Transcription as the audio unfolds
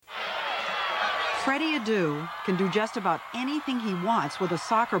Freddie Adu can do just about anything he wants with a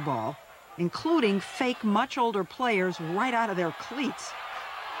soccer ball, including fake much older players right out of their cleats.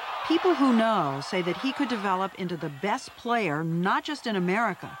 People who know say that he could develop into the best player, not just in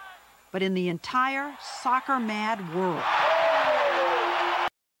America, but in the entire soccer-mad world.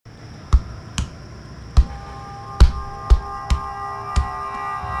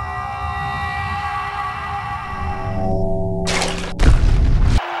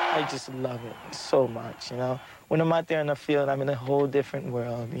 I just love it so much, you know. When I'm out there in the field, I'm in a whole different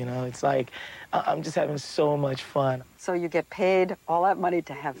world, you know. It's like I'm just having so much fun. So you get paid all that money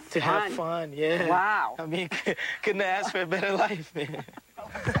to have fun? To have fun, yeah. Wow. I mean, couldn't ask for a better life, man.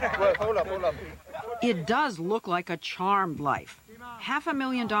 Hold up. It does look like a charmed life.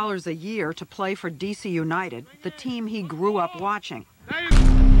 $500,000 a year to play for DC United, the team he grew up watching.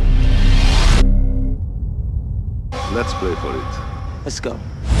 Let's play for it. Let's go.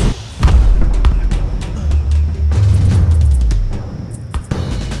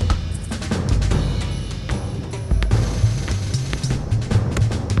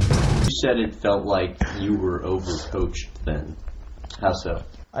 You said it felt like you were overcoached then. How so?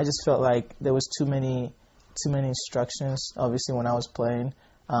 I just felt like there was too many instructions. Obviously, when I was playing,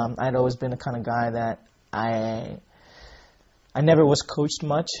 I'd always been the kind of guy that I never was coached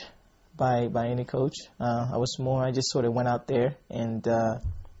much by any coach. I just sort of went out there and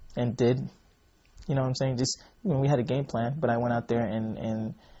did, you know what I'm saying? Just, we had a game plan, but I went out there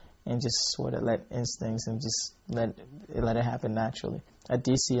and just sort of let instincts and just let it happen naturally. At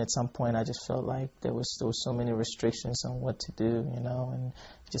DC, at some point, I just felt like there was so many restrictions on what to do, you know, and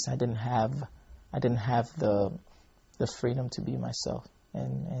just I didn't have the freedom to be myself,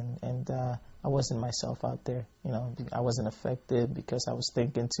 and I wasn't myself out there, you know. I wasn't effective because I was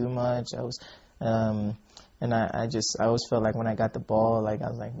thinking too much. I always felt like when I got the ball, like I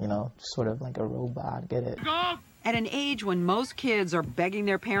was like, you know, sort of like a robot. Get it? At an age when most kids are begging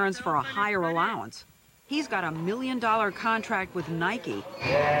their parents for a higher allowance, he's got $1 million contract with Nike.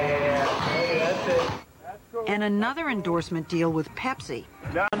 That's it. And another endorsement deal with Pepsi.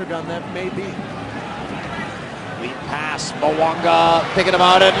 On that, maybe. Lead pass, Mwanga picking him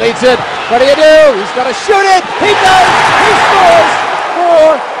out and leads it. What do you do? He's got to shoot it. He does. He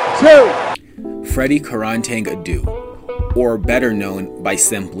scores 4-2. Freddie Karantang Adu, or better known by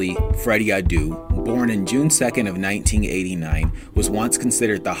simply Freddie Adu, born in June 2nd of 1989, was once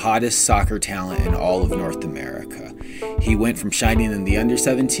considered the hottest soccer talent in all of North America. He went from shining in the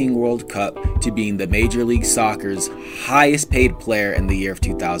Under-17 World Cup to being the Major League Soccer's highest paid player in the year of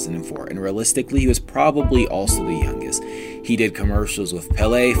 2004, and realistically, he was probably also the youngest. He did commercials with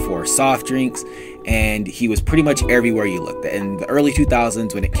Pelé for soft drinks, and he was pretty much everywhere you looked. In the early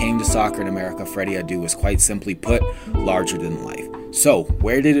 2000s, when it came to soccer in America, Freddie Adu was quite simply put, larger than life. So,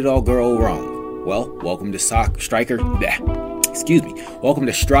 where did it all go wrong? Well, welcome to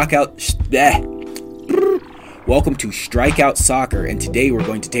Welcome to Strikeout Soccer, and today we're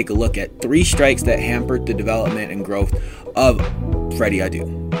going to take a look at 3 strikes that hampered the development and growth of Freddie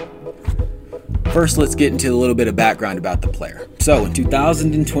Adu. First, let's get into a little bit of background about the player. So, in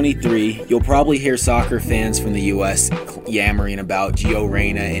 2023, you'll probably hear soccer fans from the U.S. yammering about Gio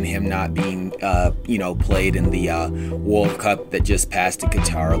Reyna and him not being, played in the World Cup that just passed in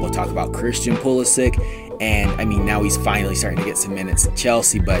Qatar. They'll talk about Christian Pulisic, and now he's finally starting to get some minutes at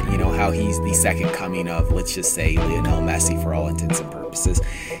Chelsea, but how he's the second coming of, let's just say, Lionel Messi for all intents and purposes.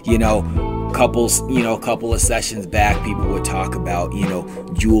 A couple of sessions back, people would talk about,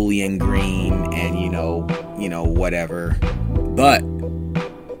 Julian Green and, whatever. But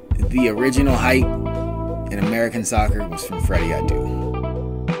the original hype in American soccer was from Freddie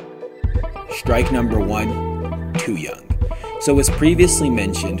Adu. Strike number 1, too young. So as previously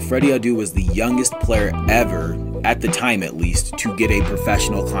mentioned, Freddie Adu was the youngest player ever, at the time at least, to get a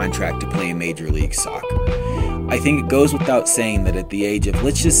professional contract to play in Major League Soccer. I think it goes without saying that at the age of,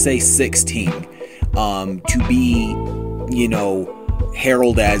 let's just say 16, to be,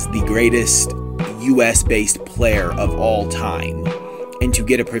 heralded as the greatest US-based player of all time, and to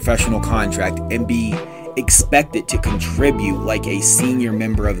get a professional contract and be expected to contribute like a senior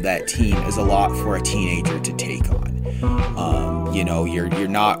member of that team is a lot for a teenager to take on. You're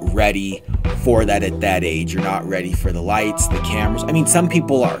not ready for that at that age. You're not ready for the lights, the cameras. Some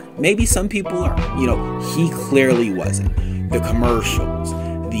people are. Maybe some people are. He clearly wasn't. The commercials,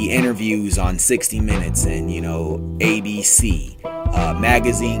 the interviews on 60 Minutes and, ABC,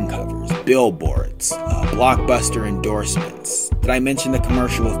 magazine covers, billboards, blockbuster endorsements. Did I mention the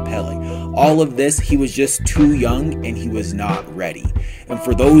commercial with Pele? All of this, he was just too young and he was not ready. And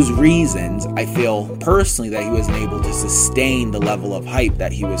for those reasons, I feel personally that he wasn't able to sustain the level of hype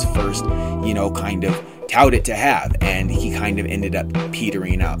that he was first, kind of touted to have. And he kind of ended up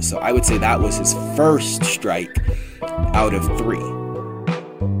petering out. So I would say that was his first strike out of 3.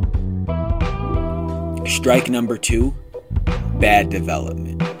 Strike number 2, bad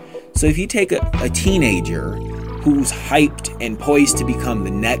development. So if you take a teenager who's hyped and poised to become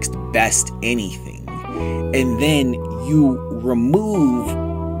the next best anything, and then you remove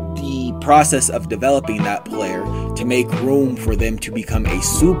the process of developing that player to make room for them to become a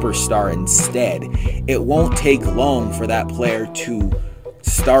superstar instead, it won't take long for that player to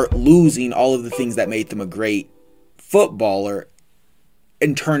start losing all of the things that made them a great footballer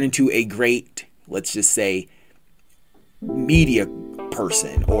and turn into a great, let's just say, media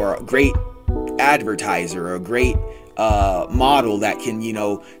person or a great advertiser or a great model that can,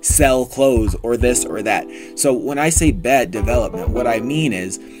 sell clothes or this or that. So when I say bad development, what I mean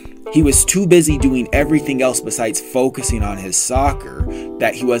is he was too busy doing everything else besides focusing on his soccer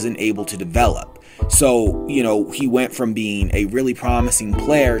that he wasn't able to develop. So, he went from being a really promising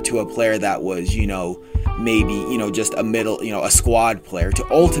player to a player that was, maybe, just a middle, a squad player, to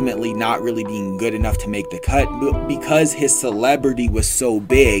ultimately not really being good enough to make the cut. But because his celebrity was so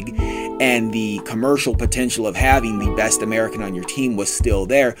big and the commercial potential of having the best American on your team was still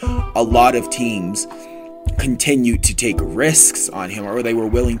there, a lot of teams continued to take risks on him, or they were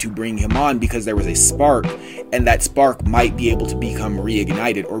willing to bring him on because there was a spark, and that spark might be able to become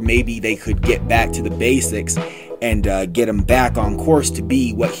reignited, or maybe they could get back to the basics and get him back on course to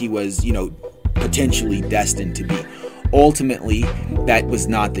be what he was, potentially destined to be. Ultimately, that was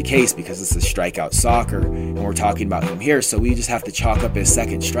not the case because this is strikeout soccer and we're talking about him here. So we just have to chalk up his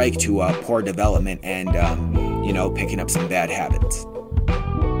second strike to poor development and, picking up some bad habits.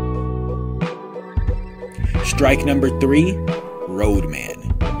 Strike number 3,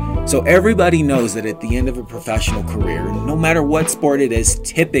 roadman. So everybody knows that at the end of a professional career, no matter what sport it is,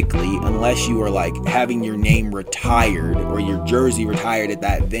 typically, unless you are like having your name retired or your jersey retired at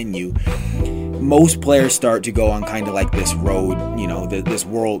that venue, most players start to go on kind of like this road, this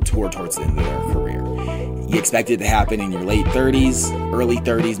world tour towards the end of their career. You expect it to happen in your late 30s, early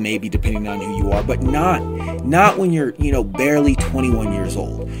 30s, maybe depending on who you are, but not when you're, barely 21 years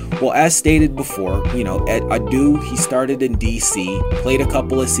old. Well, as stated before, at Adu, he started in DC, played a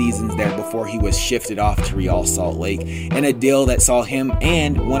couple of seasons there before he was shifted off to Real Salt Lake, and a deal that saw him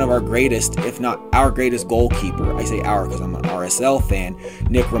and one of our greatest, if not our greatest goalkeeper, I say our because I'm an RSL fan,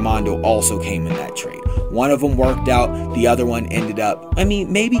 Nick Rimando also came in that trade. One of them worked out, the other one ended up,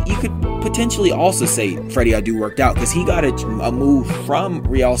 maybe you could potentially also say Freddie Adu worked out because he got a move from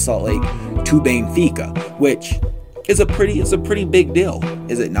Real Salt Lake to Benfica, which is a pretty big deal,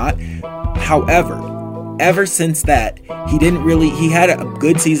 is it not? However, ever since that, he had a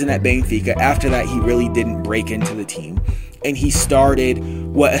good season at Benfica. After that, he really didn't break into the team. And he started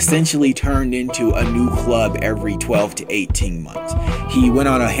what essentially turned into a new club every 12 to 18 months. He went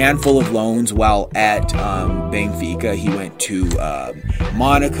on a handful of loans while at Benfica. He went to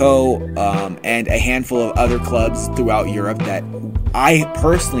Monaco and a handful of other clubs throughout Europe that I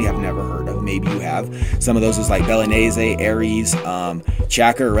personally have never heard of. Maybe you have. Some of those is like Belenenses, Aries,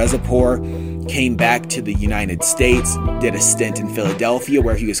 Chaka, Rezapor. Came back to the United States, did a stint in Philadelphia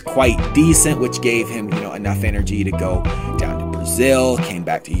where he was quite decent, which gave him, enough energy to go down to Brazil, came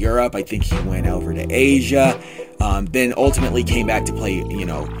back to Europe. I think he went over to Asia, then ultimately came back to play,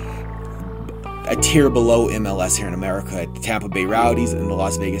 a tier below MLS here in America at the Tampa Bay Rowdies and the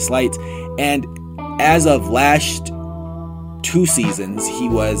Las Vegas Lights. And as of last 2 seasons, he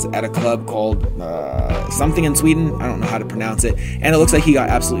was at a club called something in Sweden. I don't know how to pronounce it. And it looks like he got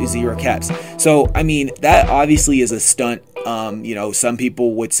absolutely 0 caps. So, that obviously is a stunt. Some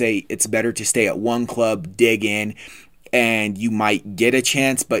people would say it's better to stay at one club, dig in, and you might get a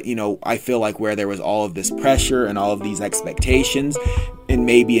chance. But, I feel like where there was all of this pressure and all of these expectations, and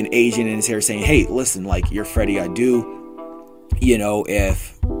maybe an agent in his hair saying, hey, listen, you're Freddie Adu.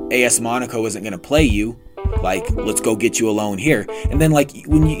 If AS Monaco isn't going to play you, let's go get you a loan here. And then when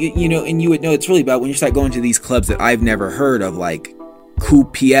and you would know it's really bad when you start going to these clubs that I've never heard of, like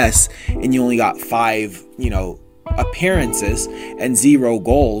Coupe PS, and you only got 5, appearances and 0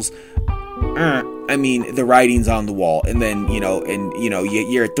 goals. The writing's on the wall. And then,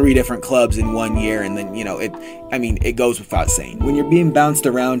 you're at 3 different clubs in 1 year, and then, it goes without saying. When you're being bounced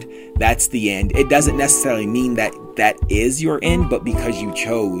around, that's the end. It doesn't necessarily mean that is your end, but because you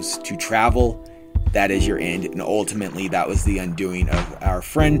chose to travel, that is your end. And ultimately, that was the undoing of our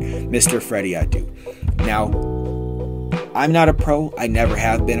friend, Mr. Freddie Adu. Now, I'm not a pro. I never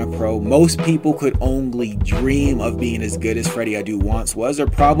have been a pro. Most people could only dream of being as good as Freddie Adu once was, or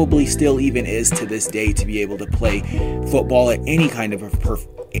probably still even is to this day, to be able to play football at any kind of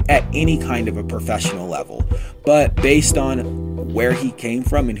a professional level. But based on where he came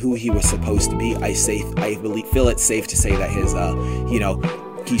from and who he was supposed to be, I feel it's safe to say that his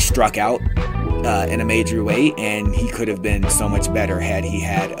he struck out in a major way, and he could have been so much better had he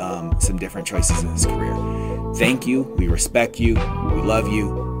had some different choices in his career. Thank you. We respect you. We love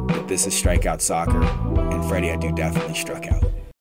you. But this is Strikeout Soccer, and Freddie Adu definitely struck out.